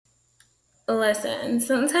Listen,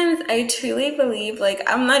 sometimes I truly believe, like,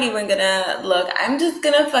 I'm not even gonna look, I'm just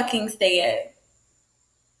gonna fucking say it.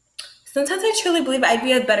 Sometimes I truly believe I'd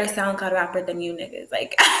be a better SoundCloud rapper than you niggas.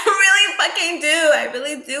 Like, I really fucking do. I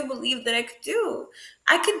really do believe that I could do.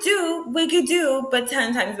 We could do, but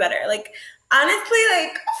 10 times better. Like, honestly,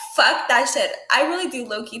 like, fuck that shit. I really do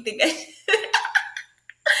low-key think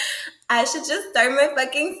I should just start my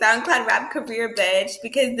fucking SoundCloud rap career, bitch,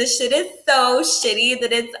 because this shit is so shitty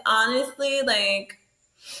that it's honestly, like,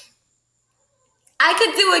 I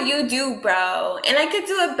could do what you do, bro, and I could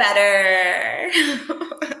do it better.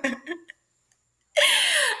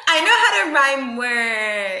 I know how to rhyme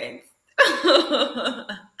words.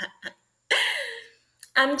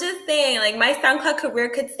 I'm just saying, like, my SoundCloud career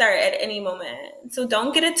could start at any moment. So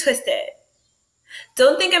don't get it twisted.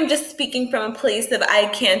 Don't think I'm just speaking from a place of I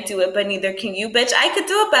can't do it, but neither can you, bitch. I could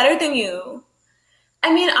do it better than you.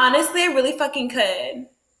 I mean, honestly, I really fucking could.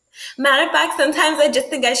 Matter of fact, sometimes I just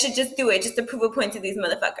think I should just do it just to prove a point to these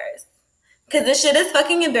motherfuckers. Because this shit is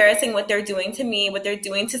fucking embarrassing what they're doing to me, what they're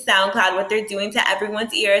doing to SoundCloud, what they're doing to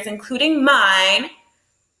everyone's ears, including mine.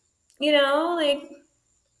 You know, like,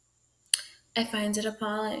 I find it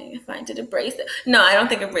appalling. I find it abrasive. No, I don't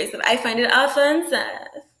think abrasive. I find it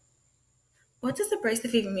offensive. What does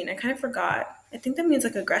abrasive even mean? I kind of forgot. I think that means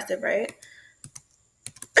like aggressive, right?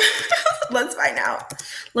 Let's find out.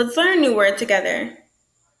 Let's learn a new word together.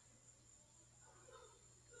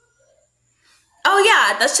 Oh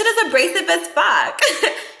yeah, that shit is abrasive as fuck.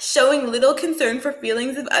 Showing little concern for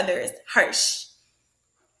feelings of others. Harsh.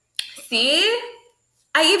 See?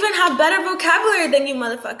 I even have better vocabulary than you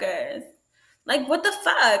motherfuckers. Like, what the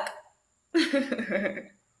fuck?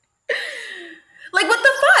 Like, what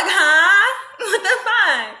the fuck, huh? What the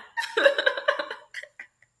fuck?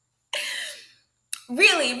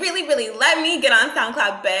 Really, really, really, let me get on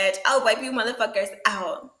SoundCloud, bitch. I'll wipe you motherfuckers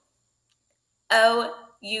out.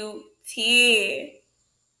 O-U-T.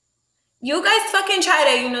 You guys fucking tried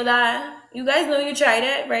it, you know that? You guys know you tried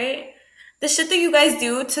it, right? The shit that you guys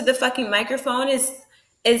do to the fucking microphone is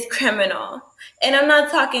criminal. And I'm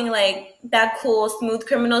not talking like that cool, smooth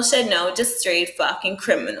criminal shit. No, just straight fucking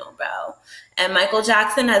criminal, bro. And Michael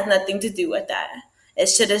Jackson has nothing to do with that.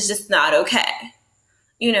 This shit is just not okay.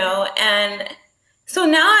 You know? And so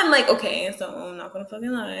now I'm like, okay, so I'm not gonna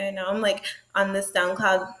fucking lie. Now I'm like on this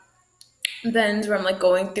SoundCloud binge where I'm like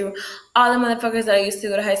going through all the motherfuckers that I used to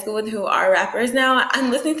go to high school with who are rappers now.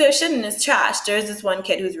 I'm listening to their shit and it's trash. There's this one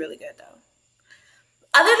kid who's really good though.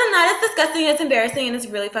 Other than that, it's disgusting, it's embarrassing, and it's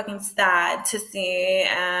really fucking sad to see.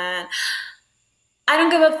 And I don't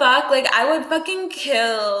give a fuck. Like, I would fucking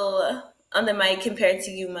kill on the mic compared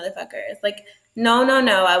to you motherfuckers. Like, no.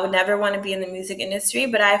 I would never want to be in the music industry,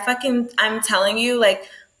 but I'm telling you, like,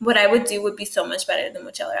 what I would do would be so much better than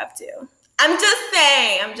what y'all are up to. I'm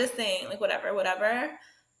just saying, like, whatever.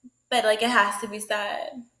 But, like, it has to be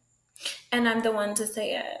said. And I'm the one to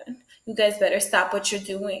say it. You guys better stop what you're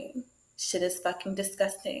doing. Shit is fucking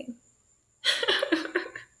disgusting.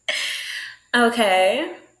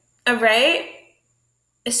 Okay. All right.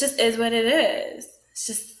 It just is what it is. It's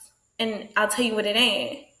just, and I'll tell you what it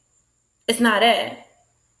ain't. It's not it.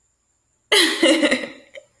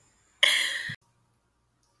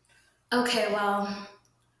 Okay, well,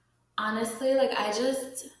 honestly, like, I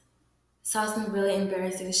just saw some really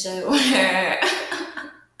embarrassing shit where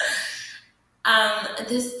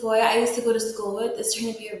this boy I used to go to school with is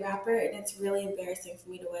trying to be a rapper, and it's really embarrassing for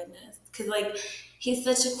me to witness. Because, like, he's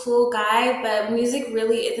such a cool guy, but music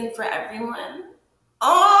really isn't for everyone.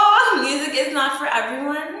 Oh, music is not for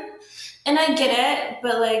everyone. And I get it,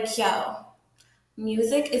 but, like, yo,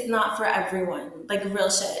 music is not for everyone. Like, real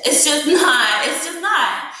shit. It's just not. It's just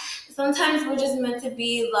not. Sometimes we're just meant to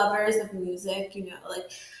be lovers of music, you know,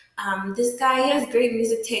 like, this guy, he has great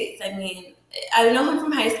music taste. I mean, I know him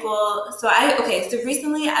from high school. So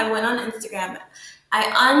recently I went on Instagram. I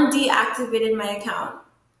undeactivated my account.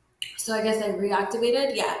 So I guess I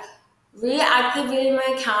reactivated. Yeah. Reactivated my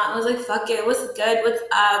account. I was like, fuck it. What's good? What's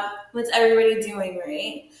up? What's everybody doing,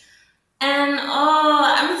 right? And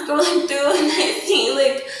I'm scrolling through and I see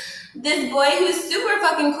like this boy who's super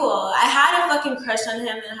fucking cool. I had a fucking crush on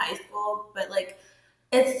him in high school, but like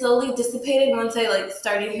it slowly dissipated once I like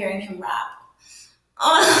started hearing him rap.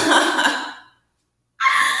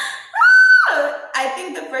 I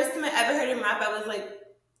think the first time I ever heard him rap, I was like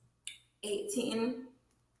 18,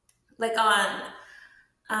 like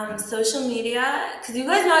on social media. Because you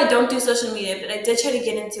guys know I don't do social media, but I did try to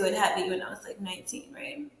get into it heavy when I was like 19,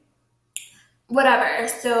 right? Whatever.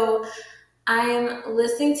 So I'm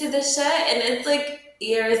listening to this shit and it's like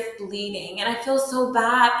ears bleeding. And I feel so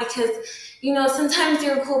bad because, you know, sometimes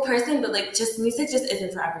you're a cool person, but like just music just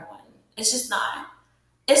isn't for everyone. It's just not.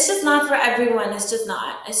 It's just not for everyone. It's just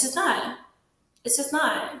not. It's just not. It's just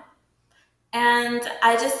not. And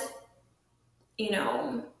I just, you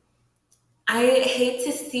know, I hate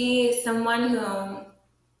to see someone who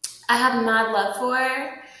I have mad love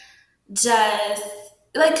for just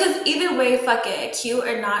like, because either way, fuck it, cute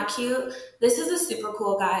or not cute, this is a super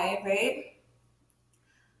cool guy, right?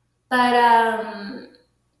 But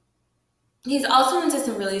he's also into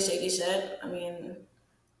some really shady shit. I mean,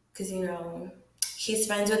 because he's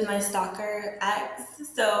friends with my stalker ex,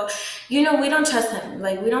 so we don't trust him.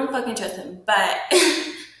 Like, we don't fucking trust him. But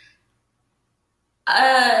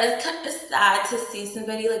it's kind of sad to see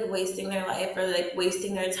somebody like wasting their life or like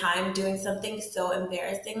wasting their time doing something so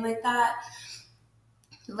embarrassing like that.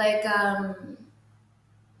 Like,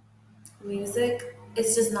 music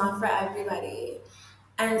is just not for everybody.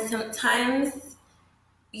 And sometimes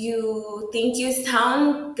you think you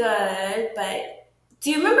sound good, but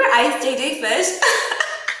do you remember Ice JJ Fish?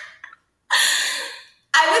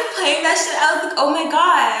 I was playing that shit. I was like, oh my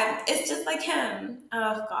God, it's just like him.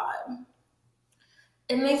 Oh God.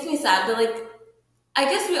 It makes me sad, but like, I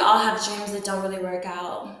guess we all have dreams that don't really work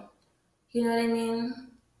out. You know what I mean?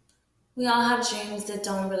 We all have dreams that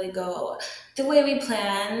don't really go the way we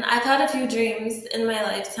plan. I've had a few dreams in my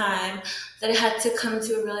lifetime that I had to come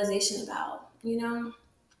to a realization about.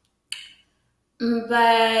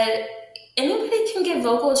 But anybody can get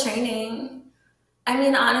vocal training. I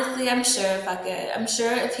mean, honestly, I'm sure, fuck it. I'm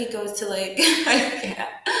sure if he goes to like, I can't.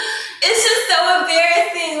 It's just so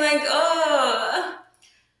embarrassing. Like, oh.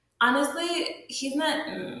 Honestly, he's not,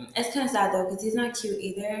 it's kind of sad though, because he's not cute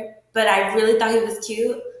either. But I really thought he was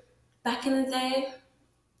cute back in the day.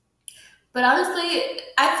 But honestly,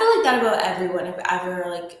 I feel like that about everyone I've ever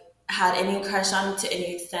like had any crush on to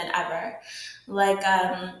any extent ever. Like,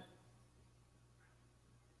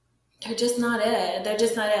 they're just not it. They're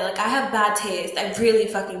just not it. Like, I have bad taste. I really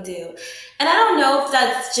fucking do. And I don't know if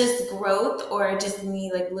that's just growth or just me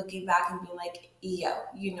like looking back and being like, yo,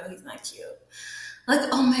 he's not cute. Like,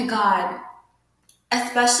 oh my God.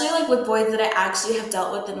 Especially like with boys that I actually have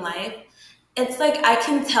dealt with in life. It's like I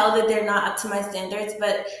can tell that they're not up to my standards,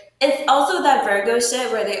 but it's also that Virgo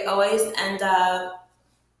shit where they always end up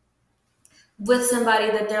with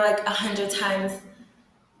somebody that they're like 100 times,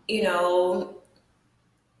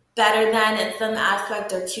 better than in some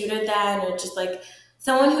aspect or cuter than, or just like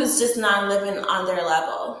someone who's just not living on their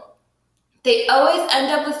level. They always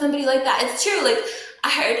end up with somebody like that. It's true. Like, I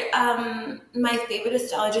heard my favorite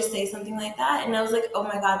astrologer say something like that, and I was like, oh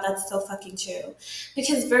my God, that's so fucking true.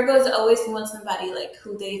 Because Virgos always want somebody like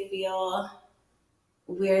who they feel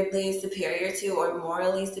weirdly superior to or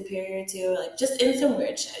morally superior to, like just in some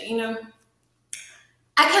weird shit,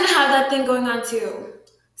 I kind of have that thing going on too.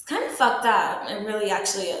 It's kind of fucked up. It really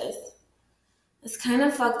actually is. It's kind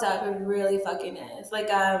of fucked up. It really fucking is. Like,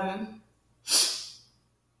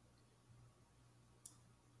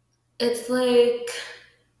 it's like,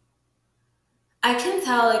 I can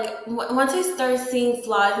tell, like, once I start seeing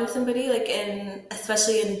flaws in somebody, like,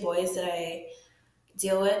 especially in boys that I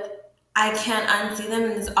deal with, I can't unsee them,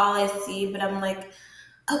 and it's all I see, but I'm like,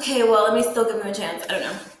 okay, well, let me still give him a chance. I don't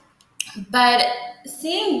know. But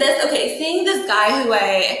seeing this guy who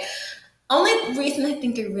only reason I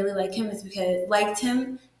think I really liked him is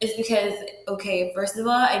because, okay, first of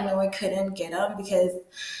all, I know I couldn't get him because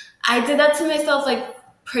I did that to myself, like,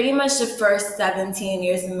 pretty much the first 17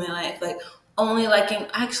 years of my life. Like, only liking,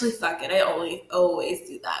 actually, fuck it, I always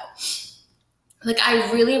do that. Like,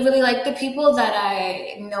 I really, really like the people that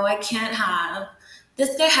I know I can't have.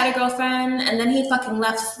 This guy had a girlfriend, and then he fucking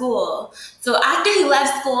left school. So after he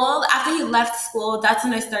left school, that's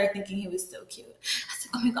when I started thinking he was so cute. I was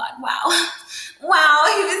like, oh my God, wow. Wow,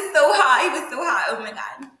 he was so hot. Oh my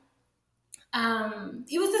God.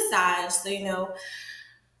 He was a Sag, so,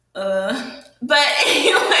 but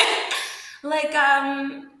anyway, like,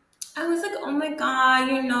 I was like, oh my God,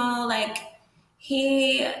 like,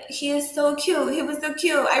 he is so cute. He was so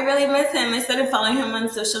cute. I really miss him. I started following him on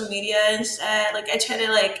social media and shit. Like, I've been trying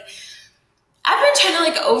to,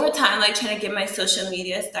 like, over time, like, trying to get my social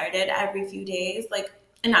media started every few days. Like,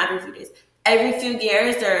 not every few days, every few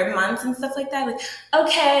years or months and stuff like that. Like,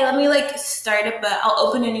 okay, let me, like, start up, I'll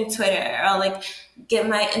open a new Twitter, or I'll, like, get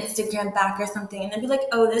my Instagram back or something, and then be like,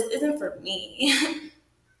 oh, this isn't for me.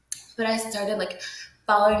 But I started, like,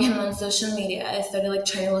 following him on social media. I started, like,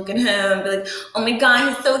 trying to look at him, be like, oh my God,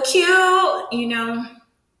 he's so cute,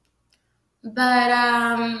 But,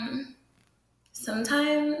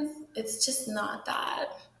 sometimes it's just not that.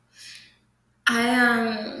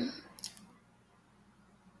 I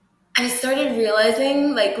started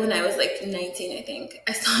realizing, like, when I was, like, 19, I think,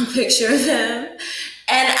 I saw a picture of him.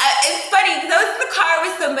 And it's there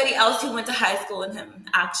was somebody else who went to high school with him,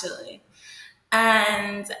 actually.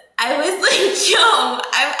 And I was like, yo,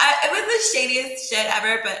 it was the shadiest shit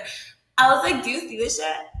ever, but I was like, do you see this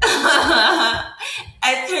shit?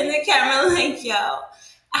 I turned the camera like, yo,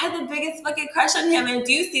 I had the biggest fucking crush on him, and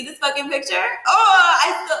do you see this fucking picture? Oh,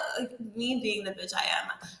 I still, like, me being the bitch I am,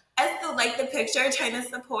 I still like the picture, trying to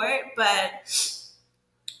support, but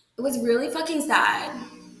it was really fucking sad.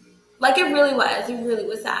 Like, it really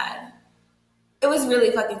was sad. It was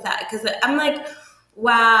really fucking sad, because I'm like,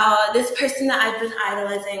 wow, this person that I've been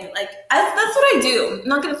idolizing, like, that's what I do. I'm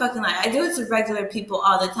not gonna fucking lie. I do it to regular people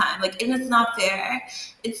all the time. Like, and it's not fair.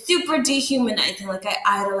 It's super dehumanizing. Like, I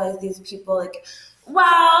idolize these people. Like,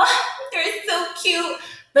 wow, they're so cute.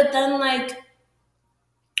 But then, like,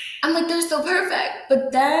 I'm like, they're so perfect.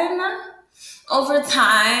 But then, over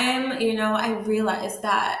time, you know, I realized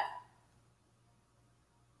that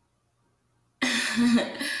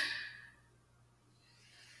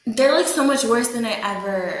they're like so much worse than I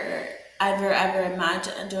ever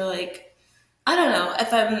imagined. Or like, I don't know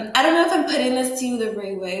if I'm putting this to you the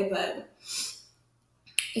right way, but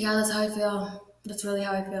yeah, that's how I feel. That's really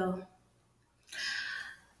how I feel.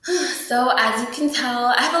 So as you can tell,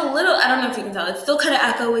 I have a little, I don't know if you can tell, it's still kind of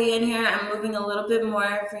echoey in here. I'm moving a little bit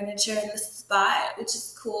more furniture in this spot, which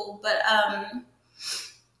is cool. But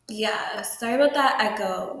yeah, sorry about that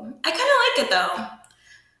echo. I kind of like it though.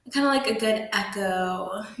 I kind of like a good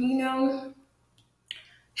echo, you know?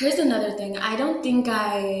 Here's another thing. I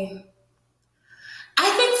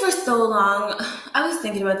think for so long, I was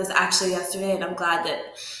thinking about this actually yesterday, and I'm glad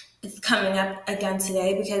that it's coming up again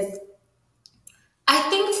today, because I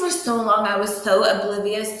think for so long I was so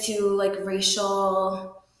oblivious to like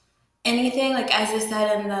racial anything, like as I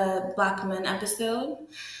said in the Black Men episode.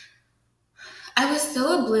 I was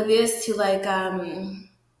so oblivious to like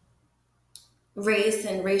race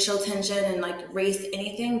and racial tension and like race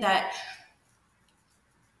anything, that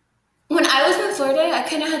when I was in Florida, I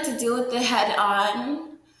kind of had to deal with it head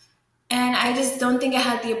on. And I just don't think I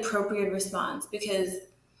had the appropriate response, because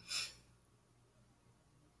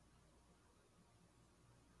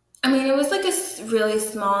I mean, it was like a really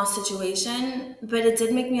small situation, but it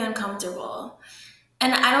did make me uncomfortable.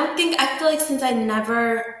 And I feel like since I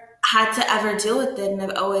never had to ever deal with it, and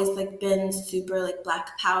I've always like been super like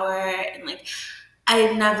Black power, and like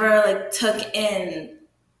I never like took in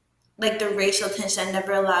like the racial tension. I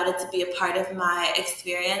never allowed it to be a part of my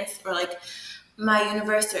experience or like my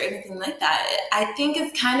universe or anything like that. I think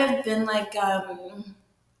it's kind of been like,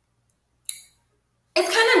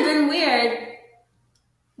 it's kind of been weird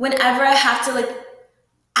whenever I have to like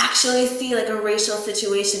actually see like a racial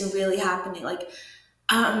situation really happening. Like,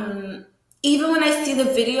 even when I see the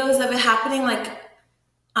videos of it happening, like,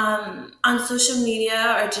 on social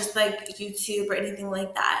media or just like YouTube or anything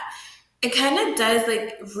like that, it kind of does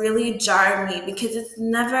like really jar me, because it's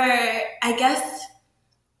never, I guess,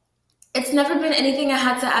 it's never been anything I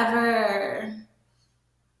had to ever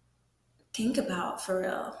think about for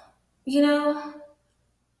real. You know?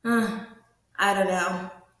 I don't know.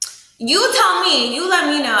 You tell me. You let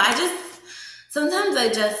me know. Sometimes I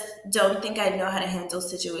just don't think I know how to handle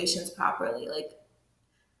situations properly,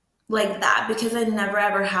 like that, because I never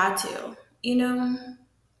ever had to, you know?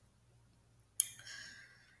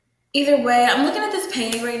 Either way, I'm looking at this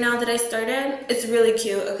painting right now that I started. It's really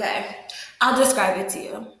cute. Okay. I'll describe it to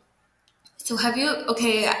you. So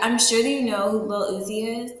okay, I'm sure that you know who Lil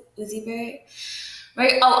Uzi is, Uzi Vert,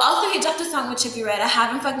 right? Oh, also he dropped a song with Trippie Redd. I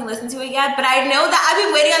haven't fucking listened to it yet, but I know that I've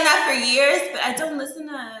been waiting on that for years, but I don't listen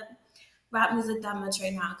to rap music that much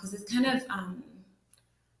right now, because it's kind of,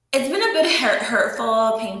 it's been a bit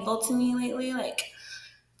hurtful, painful to me lately, like,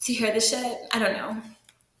 to hear this shit. I don't know.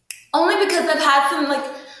 Only because I've had some, like,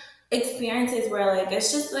 experiences where, like,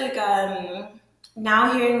 it's just, like,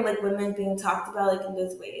 now hearing like women being talked about like in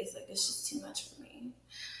those ways, like it's just too much for me.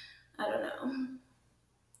 I don't know.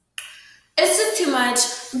 It's just too much.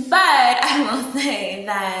 But I will say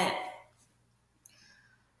that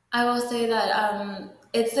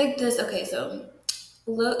it's like this. Okay, so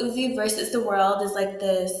Lil Uzi versus the World is like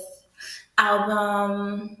this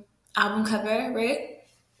album cover, right?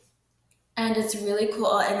 And it's really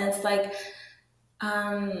cool, and it's like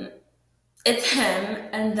it's him,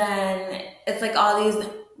 and then it's like all these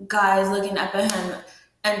guys looking up at him,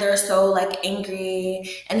 and they're so like angry,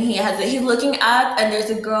 and he's looking up, and there's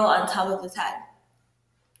a girl on top of his head,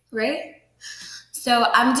 right? So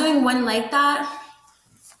I'm doing one like that.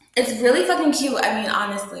 It's really fucking cute. I mean,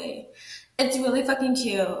 honestly, it's really fucking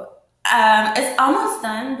cute. It's almost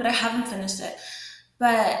done, but I haven't finished it.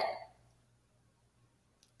 But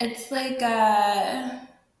it's like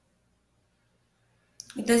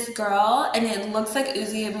this girl, and it looks like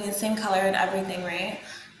Uzi. I mean, the same color and everything, right?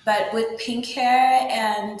 But with pink hair,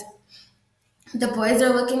 and the boys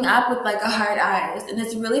are looking up with like a hard eyes, and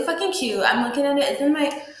it's really fucking cute. I'm looking at it.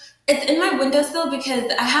 It's in my windowsill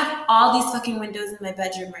because I have all these fucking windows in my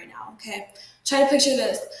bedroom right now. Okay, try to picture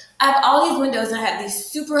this. I have all these windows, and I have these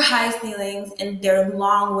super high ceilings, and they're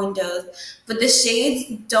long windows, but the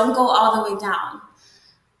shades don't go all the way down.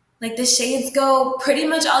 Like the shades go pretty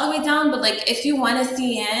much all the way down, but like if you want to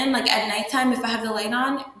see in, like at nighttime, if I have the light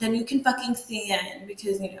on, then you can fucking see in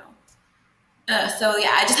because you know. So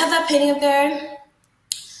yeah, I just have that painting up there,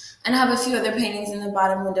 and I have a few other paintings in the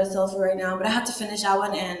bottom windowsill for right now, but I have to finish that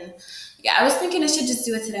one. And yeah, I was thinking I should just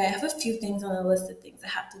do it today. I have a few things on the list of things I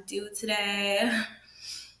have to do today.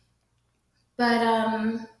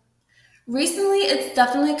 But recently it's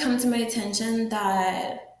definitely come to my attention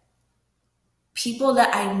that people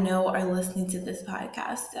that I know are listening to this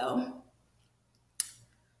podcast. So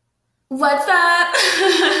what's up?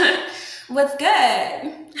 What's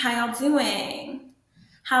good? How y'all doing?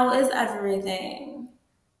 How is everything?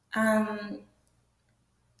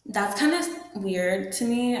 That's kind of weird to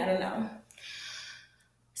me. I don't know.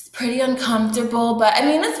 It's pretty uncomfortable, but I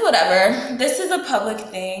mean, it's whatever. This is a public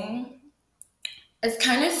thing. It's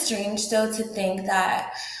kind of strange, though, to think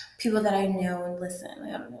that people that I know and listen.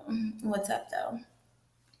 I don't know. What's up, though?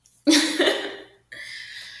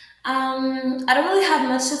 I don't really have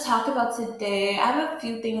much to talk about today. I have a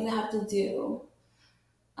few things I have to do.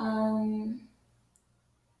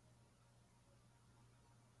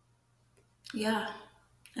 Yeah.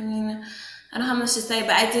 I mean, I don't have much to say,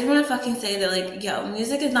 but I did want to fucking say that, like, yo,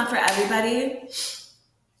 music is not for everybody.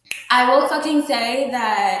 I will fucking say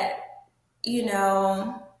that, you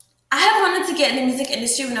know, I have wanted to get in the music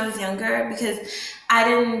industry when I was younger because I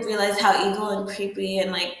didn't realize how evil and creepy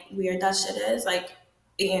and, like, weird that shit is. Like,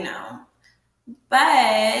 you know.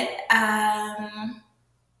 But,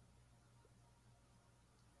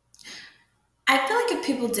 I feel like if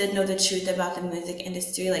people did know the truth about the music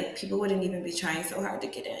industry, like, people wouldn't even be trying so hard to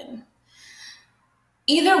get in.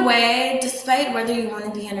 Either way, despite whether you want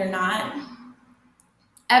to be in or not,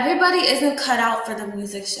 everybody isn't cut out for the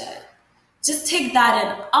music shit. Just take that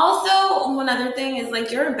in. Also, one other thing is like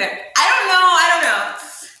you're embarrassed. I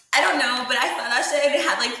don't know, but I saw that shit and it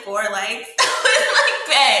had like 4 likes. I was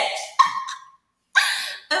like, bitch.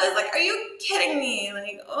 I was like, are you kidding me?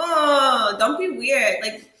 Like, oh, don't be weird.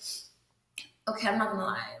 Like, okay, I'm not gonna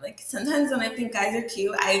lie. Like, sometimes when I think guys are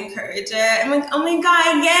cute, I encourage it. I'm like, oh my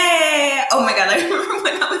god, yay! Oh my god, I remember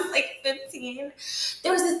when I was like 15,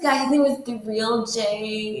 there was this guy, his name was The Real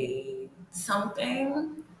J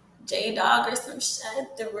something. J Dog or some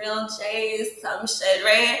shit. The Real J some shit,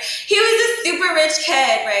 right? He was a super rich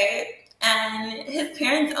kid, right? And his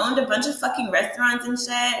parents owned a bunch of fucking restaurants and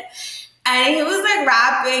shit. And he was like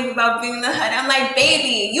rapping about being in the hood. I'm like,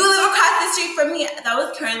 baby, you live across the street from me. That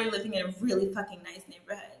was currently living in a really fucking nice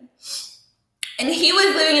neighborhood. And he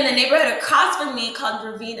was living in the neighborhood across from me called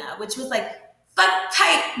Ravina, which was like fuck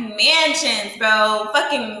type mansions, bro.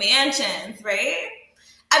 Fucking mansions, right?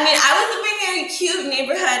 I mean, I was living in a cute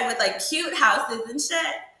neighborhood with like cute houses and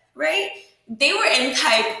shit, right? They were in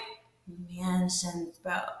type mansions,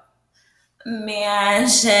 bro.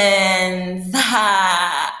 Mansions.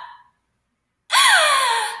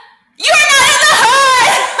 You're not in the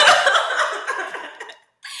hood!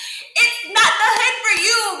 It's not the hood for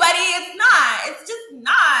you, buddy. It's not. It's just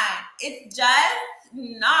not. It's just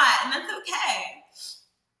not. And that's okay.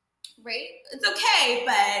 Right? It's okay,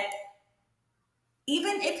 but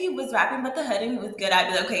even if he was rapping about the hood and he was good, I'd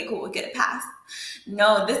be like, okay, cool, we'll get it passed.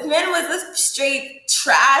 No, this man was a straight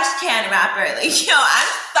trash can rapper. Like, yo, I'm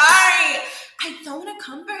sorry. I don't want to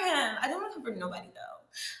come for him. I don't want to come for nobody, though.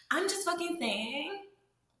 I'm just fucking saying.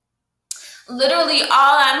 Literally, all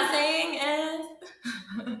I'm saying is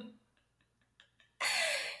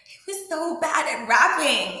he was so bad at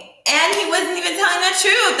rapping. And he wasn't even telling the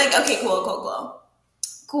truth. Like, okay,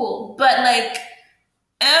 cool. But, like,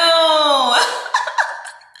 ew.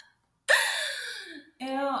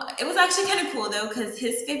 It was actually kind of cool though, because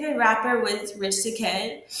his favorite rapper was Rich the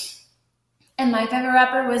Kid, and my favorite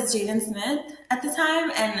rapper was Jaden Smith at the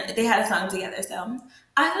time, and they had a song together. So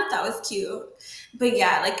I thought that was cute. But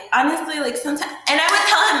yeah, like honestly, like sometimes, and I would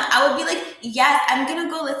tell him, I would be like, yes, I'm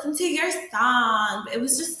gonna go listen to your song. But it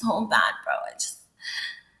was just so bad, bro.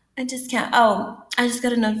 I just can't. Oh, I just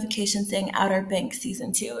got a notification saying Outer Banks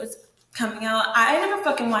season 2 is coming out. I never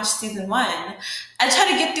fucking watched season 1. I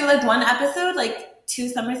tried to get through like one episode, like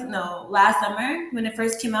last summer when it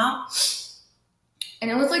first came out, and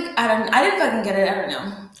it was like I didn't fucking get it. I don't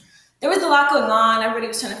know. There was a lot going on. Everybody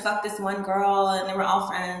was trying to fuck this one girl, and they were all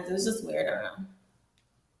friends. It was just weird. I don't know.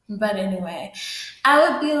 But anyway, I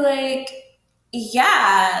would be like,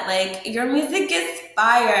 yeah, like your music is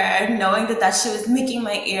fire, knowing that that shit was making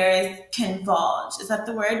my ears convulge. Is that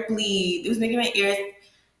the word? Bleed. It was making my ears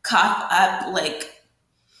cough up like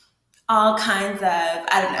all kinds of,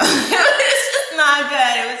 I don't know. It was just not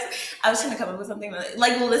good. I was trying to come up with something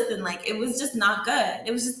like listen, like it was just not good.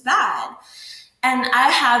 It was just bad. And I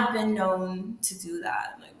have been known to do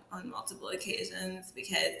that like on multiple occasions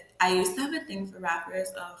because I used to have a thing for rappers.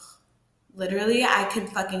 Ugh. Literally, I could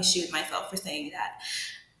fucking shoot myself for saying that.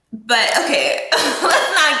 But okay,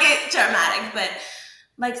 let's not get dramatic. But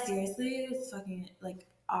like seriously, it was fucking like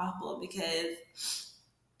awful because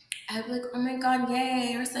I'd be like, oh my god,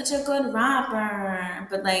 yay, you're such a good rapper.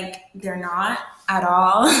 But like they're not at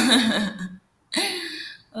all.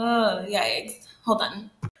 Oh, yikes. Hold on.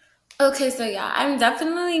 Okay, so yeah, I'm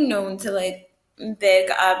definitely known to like big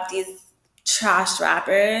up these trash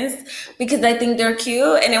rappers because I think they're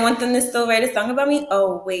cute and I want them to still write a song about me.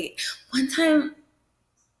 Oh, wait. One time,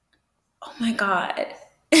 oh my God.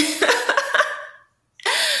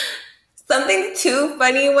 Something too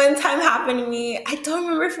funny one time happened to me. I don't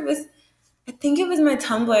remember if it was, I think it was my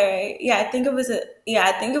Tumblr. Yeah, I think it was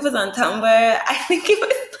on Tumblr. I think it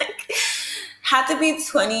was like, had to be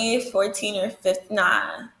 2014 or 15,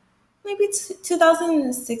 nah. Maybe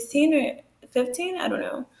 2016 or 15, I don't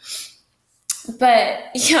know.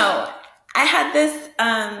 But I had this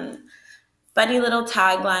funny little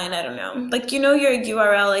tagline. I don't know, like your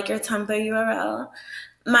URL, like your Tumblr URL.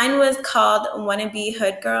 Mine was called "Wannabe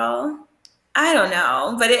Hood Girl." I don't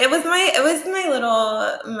know, but it was my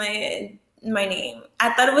name. I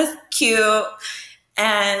thought it was cute,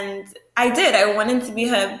 and I wanted to be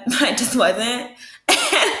hood, but I just wasn't,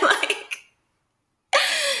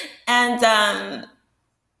 and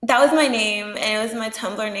that was my name, and it was my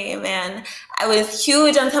Tumblr name, and I was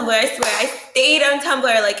huge on Tumblr. I swear, I stayed on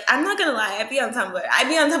Tumblr. Like, I'm not gonna lie, I'd be on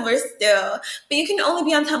Tumblr still. But you can only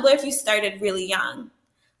be on Tumblr if you started really young.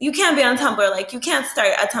 You can't be on Tumblr, like, you can't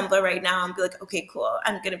start a Tumblr right now and be like, okay, cool,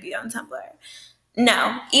 I'm gonna be on Tumblr.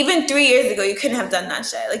 No, even 3 years ago, you couldn't have done that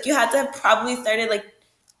shit. Like, you had to have probably started, like,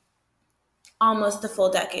 almost a full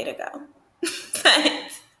decade ago. But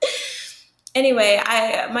anyway,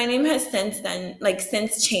 my name has since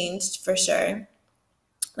changed for sure,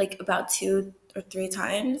 like about 2 or 3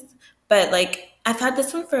 times. But like I've had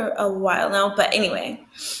this one for a while now. But anyway,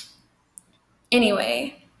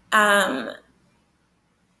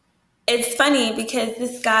 it's funny because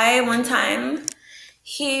this guy one time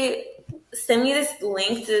he sent me this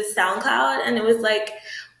link to SoundCloud, and it was like,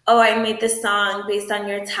 oh, I made this song based on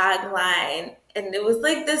your tagline, and it was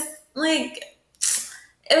like this like.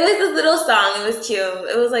 It was this little song. It was cute.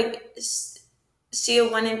 It was like, she a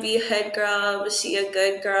wannabe hood girl, but she a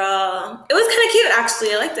good girl. It was kind of cute,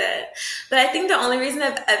 actually. I liked it. But I think the only reason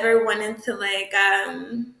I've ever wanted to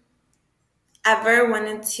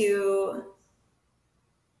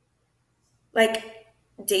like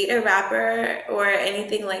date a rapper or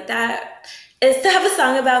anything like that is to have a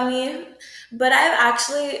song about me. But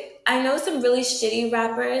I know some really shitty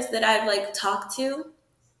rappers that I've like talked to.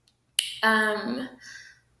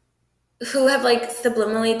 Who have like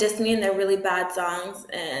subliminally dissed me in their really bad songs,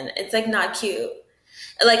 and it's like not cute.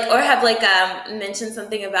 Like, or have like mentioned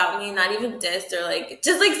something about me, not even dissed, or like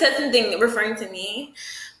just like said something referring to me.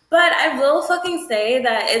 But I will fucking say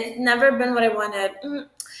that it's never been what I wanted.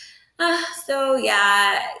 So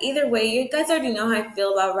yeah, either way, you guys already know how I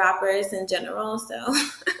feel about rappers in general, so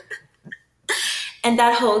and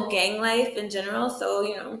that whole gang life in general.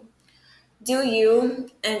 So do you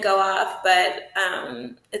and go off, but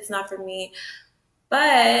it's not for me.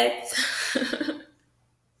 But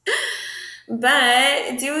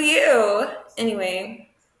but do you anyway?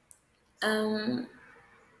 I'm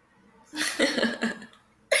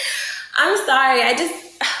sorry.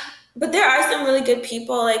 But there are some really good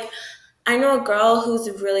people. Like, I know a girl who's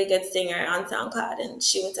a really good singer on SoundCloud, and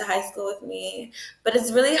she went to high school with me. But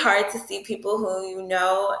it's really hard to see people who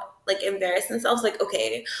like embarrass themselves. Like,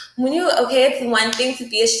 okay, it's one thing to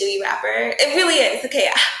be a shitty rapper. It really is. Okay,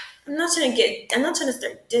 I'm not trying to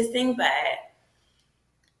start dissing, but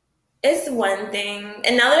it's one thing.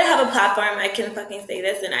 And now that I have a platform, I can fucking say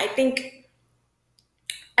this, and I think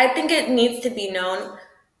it needs to be known.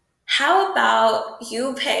 How about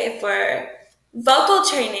you pay for vocal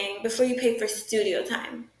training before you pay for studio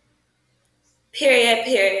time? Period.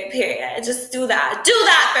 Just do that. Do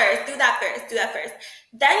that first.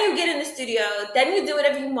 Then you get in the studio. Then you do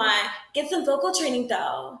whatever you want. Get some vocal training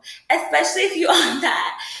though. Especially if you want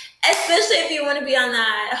that. Especially if you want to be on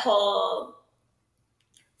that whole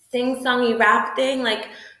sing-songy rap thing like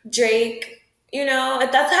Drake, You know,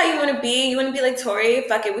 if that's how you want to be like Tori,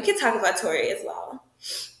 fuck it. We could talk about Tori as well.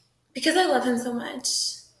 Because I love him so much.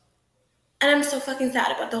 And I'm so fucking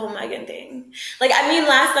sad about the whole Megan thing. Like, I mean,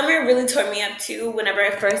 last summer really tore me up too whenever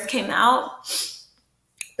it first came out.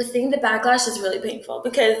 But seeing the backlash is really painful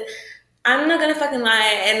because I'm not gonna fucking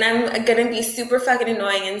lie and I'm gonna be super fucking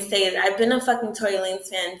annoying and say that I've been a fucking Tory Lanez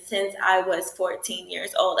fan since I was 14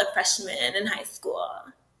 years old, a freshman in high school.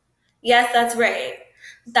 Yes, that's right.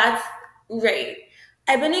 That's right.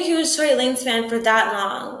 I've been a huge Tory Lanez fan for that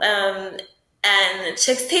long. And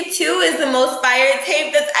Chicks Tape 2 is the most fire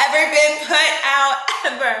tape that's ever been put out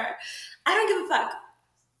ever. I don't give a fuck.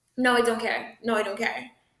 No, I don't care. No, I don't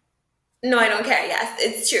care. No, I don't care. Yes,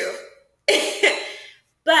 it's true.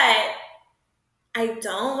 But I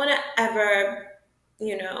don't want to ever,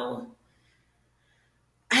 you know,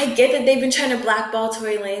 I get that they've been trying to blackball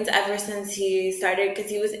Tory Lanez ever since he started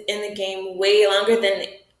because he was in the game way longer than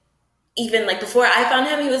even like before I found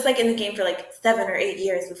him. He was like in the game for like 7 or 8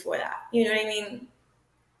 years before that. You know what I mean?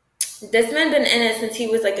 This man been in it since he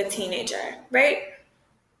was like a teenager, right?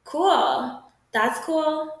 Cool. That's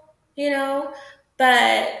cool, you know?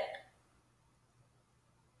 But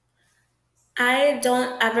I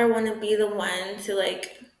don't ever want to be the one to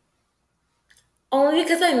like, only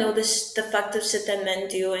because I know the fucked up shit that men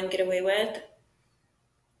do and get away with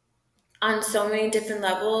on so many different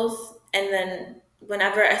levels. And then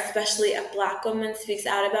whenever, especially a black woman speaks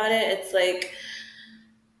out about it, it's like,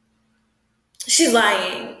 she's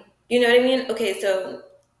lying. You know what I mean? Okay, so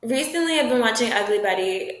recently I've been watching Ugly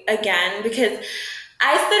Betty again because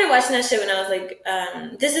I started watching that shit when I was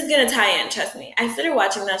like, this is gonna tie in, trust me. I started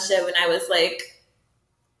watching that shit when I was like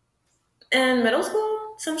in middle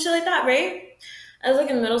school, some shit like that, right? I was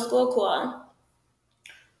like in middle school, cool.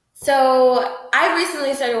 So I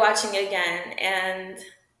recently started watching it again and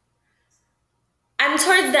I'm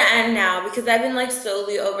towards the end now because I've been like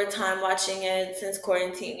slowly over time watching it since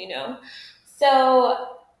quarantine, you know?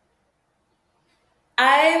 So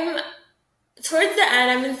I'm towards the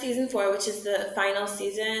end. I'm in season 4, which is the final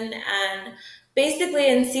season. And basically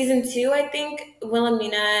in season 2, I think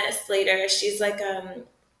Wilhelmina Slater, she's like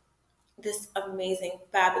this amazing,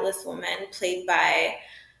 fabulous woman played by,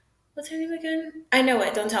 what's her name again? I know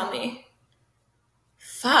it, don't tell me.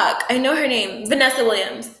 Fuck, I know her name. Vanessa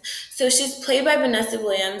Williams. So she's played by Vanessa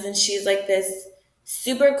Williams, and she's like this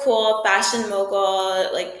super cool fashion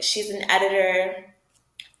mogul. Like she's an editor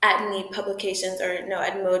at Need Publications, or no,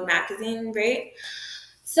 at Mode Magazine, right?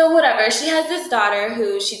 So whatever, she has this daughter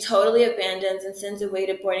who she totally abandons and sends away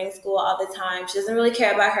to boarding school all the time. She doesn't really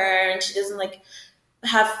care about her, and she doesn't like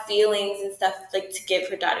have feelings and stuff like to give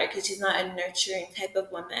her daughter because she's not a nurturing type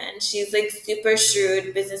of woman. She's like super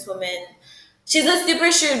shrewd businesswoman. She's a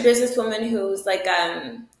super shrewd businesswoman who's like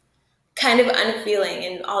kind of unfeeling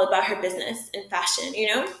and all about her business and fashion, you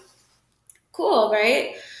know? Cool,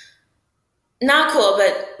 right? Not cool,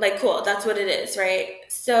 but like cool. That's what it is, right?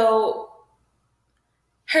 So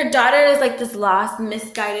her daughter is like this lost,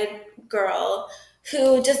 misguided girl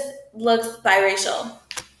who just looks biracial,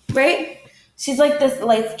 right? She's like this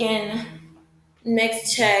light skinned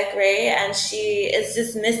mixed chick, right? And she is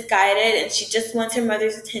just misguided and she just wants her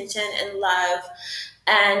mother's attention and love.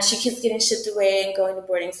 And she keeps getting shipped away and going to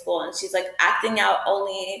boarding school. And she's like acting out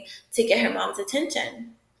only to get her mom's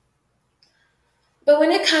attention. But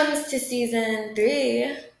when it comes to season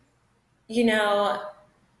 3, you know,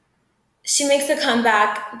 she makes a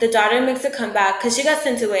comeback. The daughter makes a comeback because she got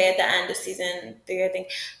sent away at the end of season 3, I think.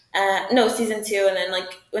 No, season 2. And then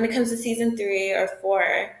like when it comes to season 3 or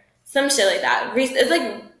 4, some shit like that. It's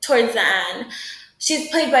like towards the end. She's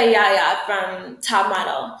played by Yaya from Top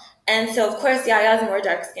Model. And so of course Yaya's more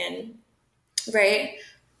dark skinned, right?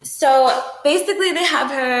 So basically they have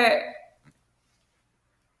her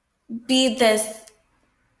be this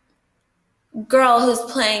girl who's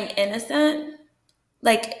playing innocent.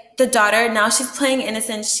 Like the daughter, now she's playing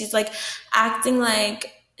innocent. She's like acting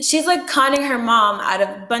like she's like conning her mom out of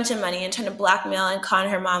a bunch of money and trying to blackmail and con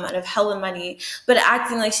her mom out of hella money, but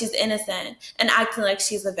acting like she's innocent and acting like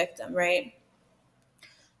she's a victim, right?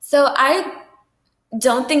 So I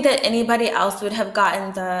don't think that anybody else would have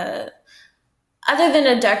gotten the, other than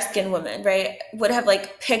a dark-skinned woman, right, would have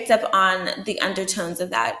like picked up on the undertones of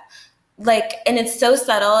that. Like, and it's so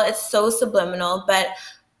subtle, it's so subliminal, but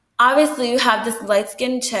obviously you have this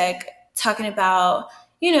light-skinned chick talking about,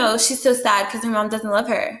 you know, she's so sad because her mom doesn't love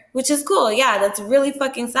her, which is cool. Yeah, that's really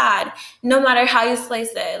fucking sad, no matter how you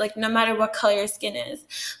slice it, like no matter what color your skin is.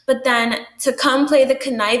 But then to come play the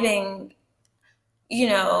conniving, you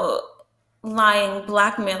know, lying,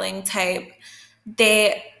 blackmailing type,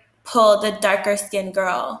 they pull the darker skinned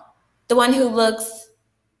girl, the one who looks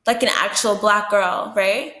like an actual black girl,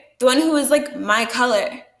 right? The one who is like my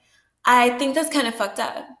color. I think that's kind of fucked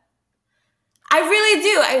up. I really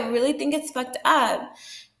do. I really think it's fucked up.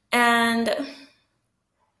 And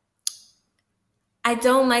I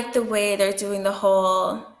don't like the way they're doing the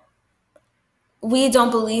whole we don't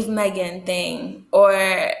believe Megan thing. Or,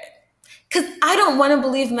 because I don't want to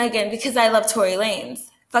believe Megan because I love Tory Lanez.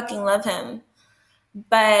 Fucking love him.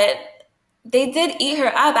 But they did eat her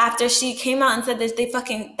up after she came out and said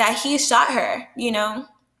that he shot her, you know?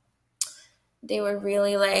 They were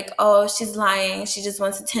really like, oh, she's lying. She just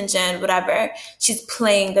wants attention, whatever. She's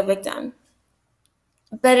playing the victim.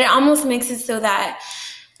 But it almost makes it so that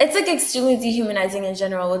it's like extremely dehumanizing in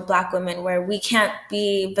general with black women, where we can't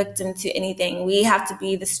be victim to anything. We have to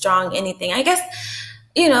be the strong anything. I guess,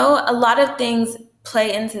 you know, a lot of things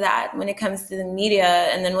play into that when it comes to the media,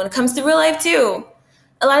 and then when it comes to real life too.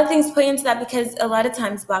 A lot of things play into that because a lot of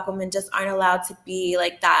times black women just aren't allowed to be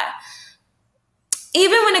like that.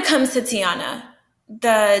 Even when it comes to Tiana,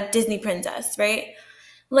 the Disney princess, right?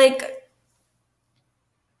 Like,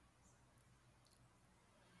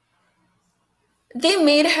 they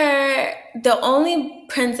made her the only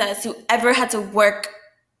princess who ever had to work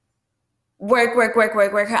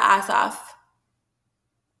her ass off.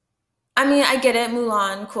 I mean, I get it,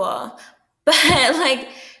 Mulan, cool. But like,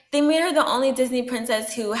 they made her the only Disney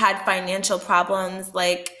princess who had financial problems,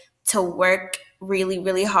 like to work really,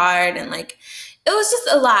 really hard. And like, it was just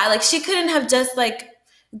a lot. Like, she couldn't have just like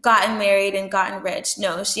gotten married and gotten rich.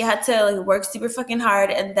 No, she had to like work super fucking hard,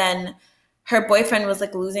 and then her boyfriend was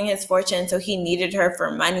like losing his fortune, so he needed her for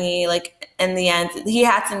money. Like, in the end, he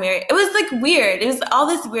had to marry. It was like weird. It was all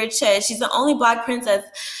this weird shit. She's the only black princess.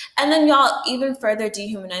 And then y'all even further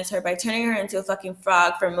dehumanize her by turning her into a fucking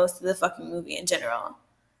frog for most of the fucking movie in general.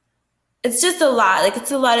 It's just a lot. Like,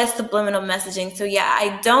 it's a lot of subliminal messaging. So yeah,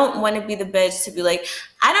 I don't want to be the bitch to be like,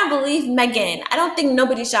 I don't believe Megan. I don't think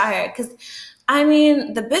nobody shot her. Because, I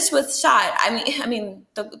mean, the bitch was shot. I mean,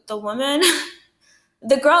 the woman,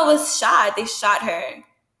 the girl was shot. They shot her.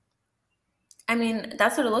 I mean,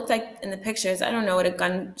 that's what it looked like in the pictures. I don't know what a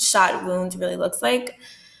gunshot wound really looks like.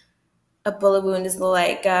 A bullet wound is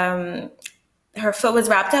like, her foot was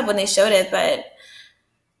wrapped up when they showed it. But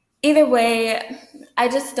either way, I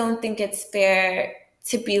just don't think it's fair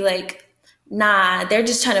to be like, nah, they're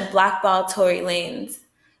just trying to blackball Tory Lanez.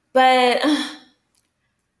 But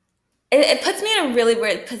it puts me in a really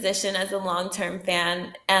weird position as a long-term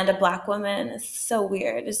fan and a black woman. It's so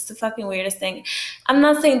weird. It's the fucking weirdest thing. I'm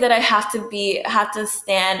not saying that I have to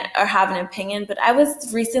stand or have an opinion, but I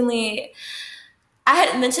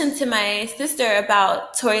had mentioned to my sister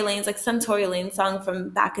about Tory Lanez, like some Tory Lanez song from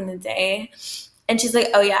back in the day. And she's like,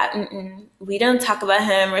 oh yeah, we don't talk about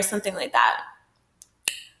him or something like that.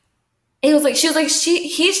 She was like,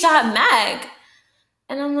 he shot Meg.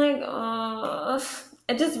 And I'm like, oh,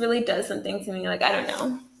 it just really does something to me. Like, I don't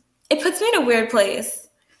know. It puts me in a weird place.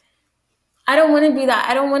 I don't want to be that.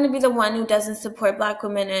 I don't want to be the one who doesn't support black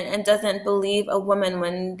women and doesn't believe a woman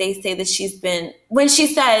when they say that when she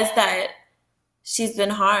says that she's been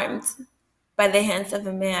harmed by the hands of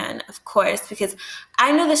a man, of course, because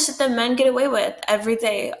I know the shit that men get away with every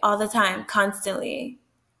day, all the time, constantly.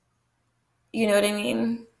 You know what I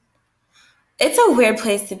mean? It's a weird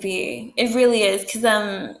place to be. It really is, because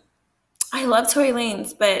I love Tory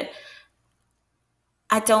Lanez, but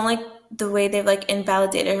I don't like the way they've like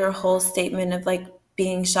invalidated her whole statement of like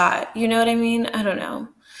being shot. You know what I mean? I don't know.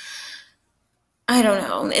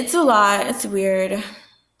 It's a lot. It's weird.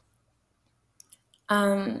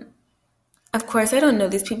 Of course, I don't know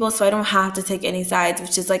these people, so I don't have to take any sides,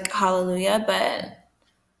 which is like hallelujah, but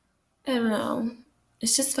I don't know.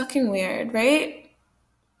 It's just fucking weird, right?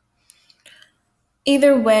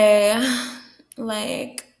 Either way,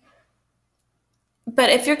 like, but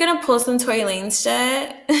if you're gonna pull some Tory Lanez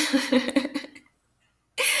shit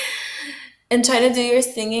and try to do your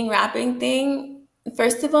singing, rapping thing,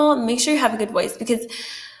 first of all, make sure you have a good voice, because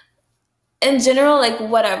in general, like,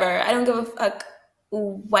 whatever, I don't give a fuck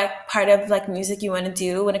what part of like music you want to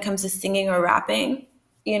do when it comes to singing or rapping,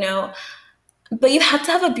 you know, but you have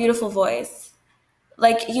to have a beautiful voice.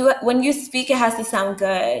 Like, when you speak, it has to sound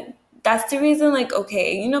good. That's the reason, like,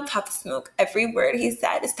 okay, you know, Pop Smoke, every word he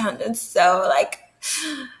said, it sounded so like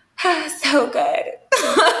so good.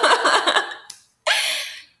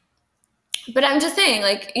 But I'm just saying,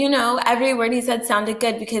 like, you know, every word he said sounded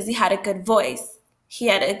good because he had a good voice. He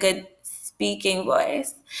had a good speaking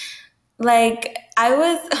voice. Like,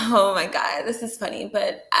 oh my God, this is funny,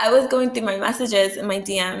 but I was going through my messages and my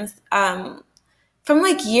DMs from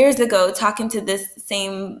like years ago, talking to this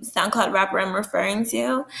same SoundCloud rapper I'm referring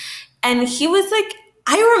to. And he was like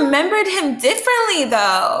I remembered him differently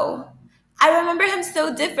though. I remember him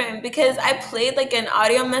so different because I played like an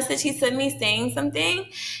audio message he sent me saying something,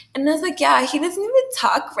 and I was like, yeah, he doesn't even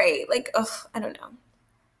talk right. Like, ugh, I don't know.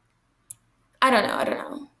 I don't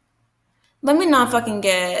know. Let me not fucking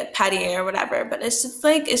get petty or whatever, but it's just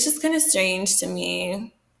like, it's just kind of strange to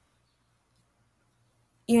me.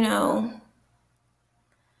 You know,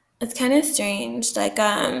 it's kind of strange. Like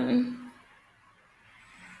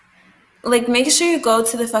make sure you go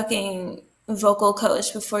to the fucking vocal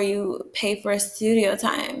coach before you pay for a studio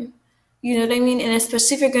time. You know what I mean? And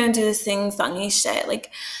especially if you're gonna do the sing songy shit,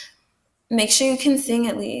 like make sure you can sing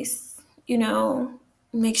at least. You know,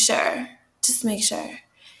 make sure. Just make sure.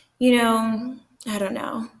 You know, I don't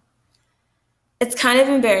know. It's kind of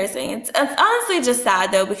embarrassing. It's honestly just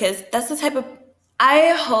sad though because that's the type of. I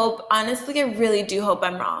hope, honestly, I really do hope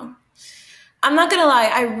I'm wrong. I'm not gonna lie,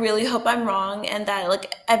 I really hope I'm wrong and that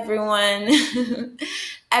like everyone,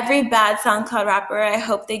 every bad SoundCloud rapper, I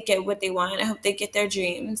hope they get what they want. I hope they get their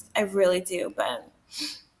dreams. I really do, but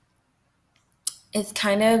it's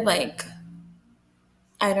kind of like,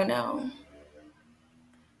 I don't know.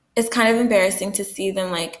 It's kind of embarrassing to see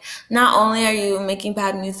them like, not only are you making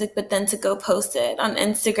bad music, but then to go post it on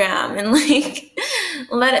Instagram and like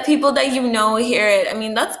let it, people that you know hear it. I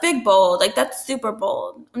mean, that's big bold. Like that's super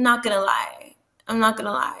bold. I'm not gonna lie. I'm not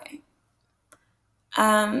gonna lie.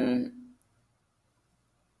 Um,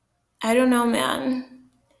 I don't know, man.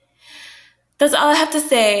 That's all I have to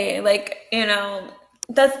say. Like, you know,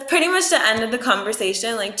 that's pretty much the end of the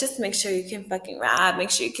conversation. Like, just make sure you can fucking rap, make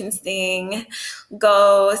sure you can sing,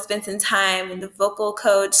 go spend some time in the vocal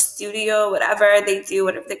coach studio, whatever they do,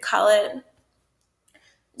 whatever they call it.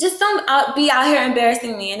 Just don't be out here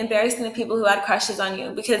embarrassing me and embarrassing the people who had crushes on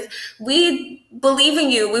you because we believe in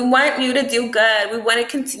you. We want you to do good. We want to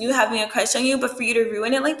continue having a crush on you, but for you to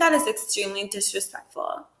ruin it like that is extremely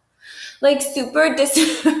disrespectful. Like, super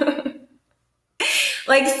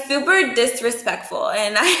like super disrespectful,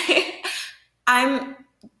 and I'm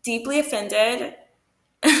deeply offended.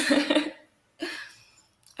 I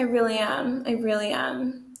really am. I really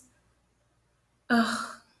am. Ugh.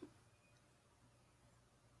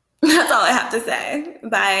 That's all I have to say.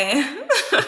 Bye.